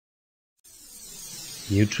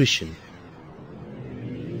Nutrition.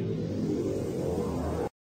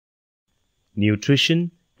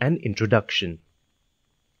 Nutrition and introduction.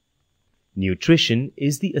 Nutrition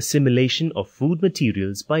is the assimilation of food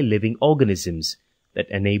materials by living organisms that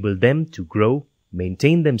enable them to grow,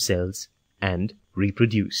 maintain themselves, and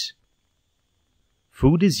reproduce.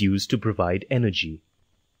 Food is used to provide energy.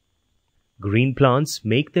 Green plants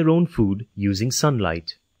make their own food using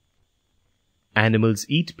sunlight. Animals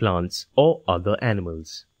eat plants or other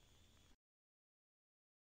animals.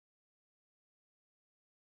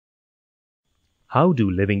 How do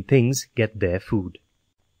living things get their food?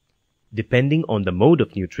 Depending on the mode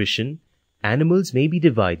of nutrition, animals may be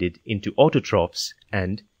divided into autotrophs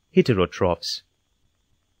and heterotrophs.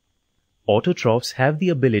 Autotrophs have the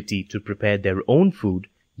ability to prepare their own food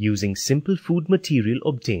using simple food material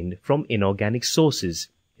obtained from inorganic sources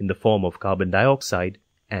in the form of carbon dioxide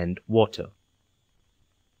and water.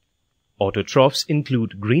 Autotrophs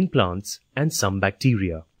include green plants and some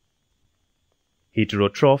bacteria.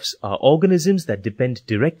 Heterotrophs are organisms that depend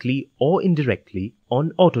directly or indirectly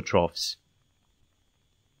on autotrophs.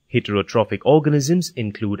 Heterotrophic organisms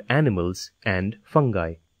include animals and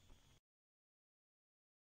fungi.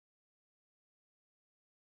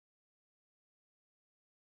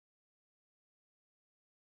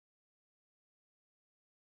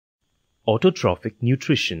 Autotrophic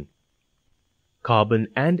nutrition. Carbon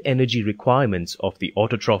and energy requirements of the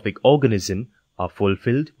autotrophic organism are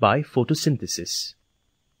fulfilled by photosynthesis.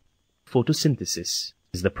 Photosynthesis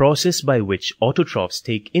is the process by which autotrophs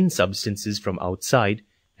take in substances from outside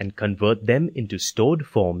and convert them into stored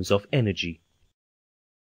forms of energy.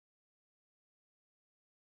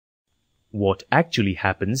 What actually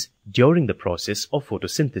happens during the process of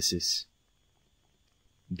photosynthesis?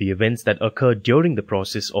 The events that occur during the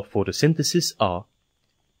process of photosynthesis are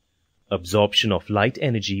absorption of light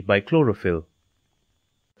energy by chlorophyll,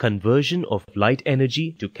 conversion of light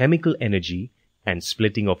energy to chemical energy, and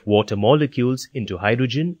splitting of water molecules into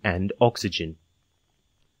hydrogen and oxygen,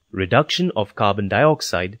 reduction of carbon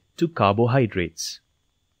dioxide to carbohydrates.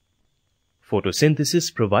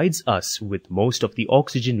 Photosynthesis provides us with most of the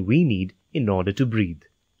oxygen we need in order to breathe.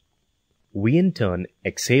 We in turn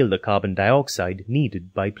exhale the carbon dioxide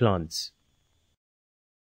needed by plants.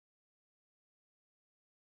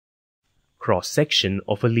 Cross-section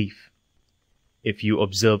of a leaf. If you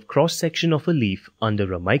observe cross-section of a leaf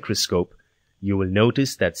under a microscope, you will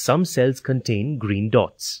notice that some cells contain green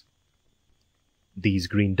dots. These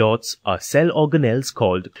green dots are cell organelles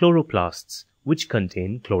called chloroplasts, which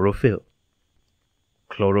contain chlorophyll.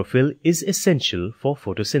 Chlorophyll is essential for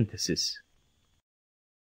photosynthesis.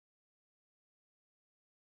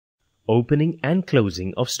 Opening and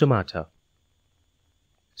closing of stomata.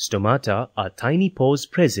 Stomata are tiny pores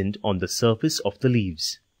present on the surface of the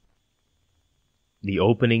leaves. The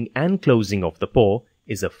opening and closing of the pore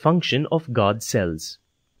is a function of guard cells.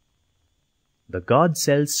 The guard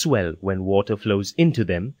cells swell when water flows into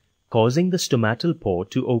them, causing the stomatal pore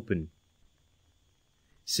to open.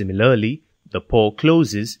 Similarly, the pore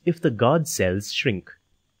closes if the guard cells shrink.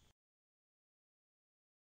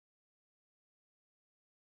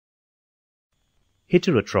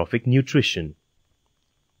 Heterotrophic nutrition.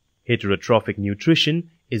 Heterotrophic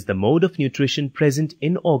nutrition is the mode of nutrition present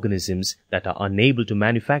in organisms that are unable to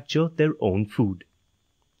manufacture their own food.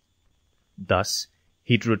 Thus,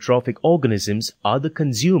 heterotrophic organisms are the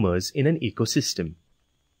consumers in an ecosystem.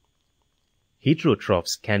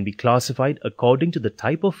 Heterotrophs can be classified according to the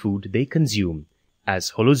type of food they consume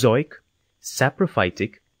as holozoic,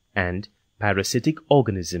 saprophytic, and parasitic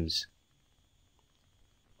organisms.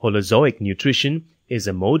 Holozoic nutrition is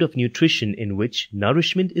a mode of nutrition in which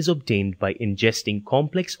nourishment is obtained by ingesting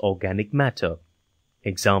complex organic matter,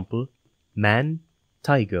 example, man,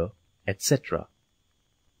 tiger, etc.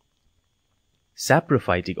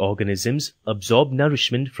 Saprophytic organisms absorb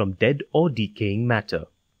nourishment from dead or decaying matter,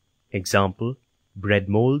 example, bread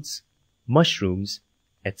molds, mushrooms,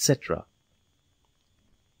 etc.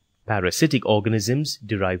 Parasitic organisms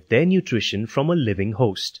derive their nutrition from a living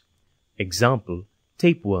host, example,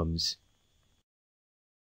 tapeworms.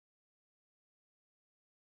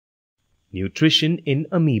 Nutrition in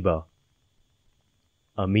amoeba.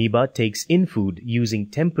 Amoeba takes in food using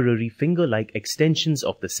temporary finger-like extensions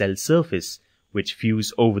of the cell surface which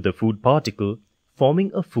fuse over the food particle,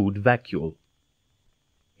 forming a food vacuole.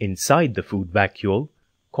 Inside the food vacuole,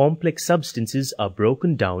 complex substances are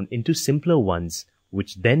broken down into simpler ones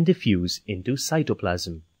which then diffuse into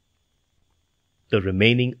cytoplasm. The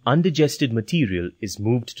remaining undigested material is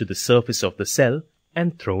moved to the surface of the cell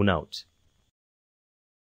and thrown out.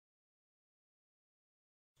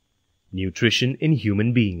 Nutrition in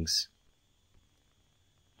human beings.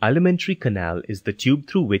 Alimentary canal is the tube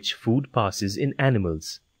through which food passes in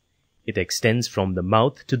animals. It extends from the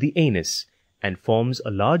mouth to the anus and forms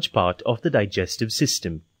a large part of the digestive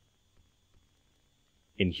system.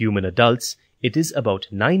 In human adults, it is about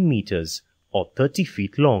 9 meters or 30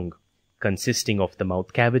 feet long, consisting of the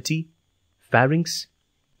mouth cavity, pharynx,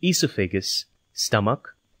 esophagus,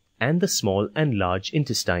 stomach, and the small and large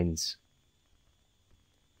intestines.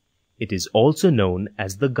 It is also known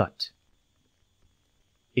as the gut.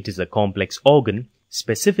 It is a complex organ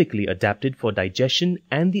specifically adapted for digestion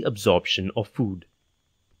and the absorption of food.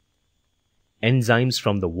 Enzymes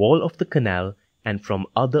from the wall of the canal and from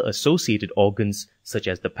other associated organs such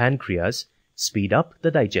as the pancreas speed up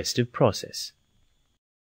the digestive process.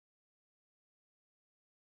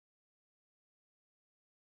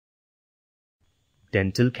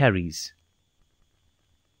 Dental caries.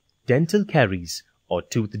 Dental caries or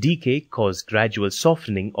tooth decay cause gradual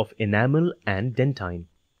softening of enamel and dentine.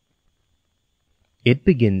 It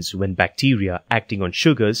begins when bacteria acting on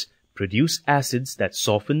sugars produce acids that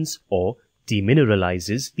softens or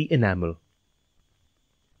demineralizes the enamel.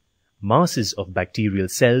 Masses of bacterial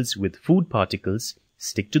cells with food particles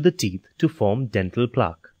stick to the teeth to form dental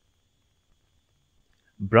plaque.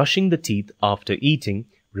 Brushing the teeth after eating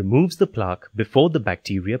removes the plaque before the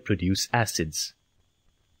bacteria produce acids.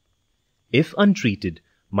 If untreated,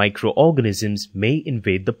 microorganisms may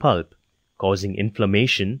invade the pulp, causing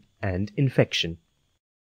inflammation and infection.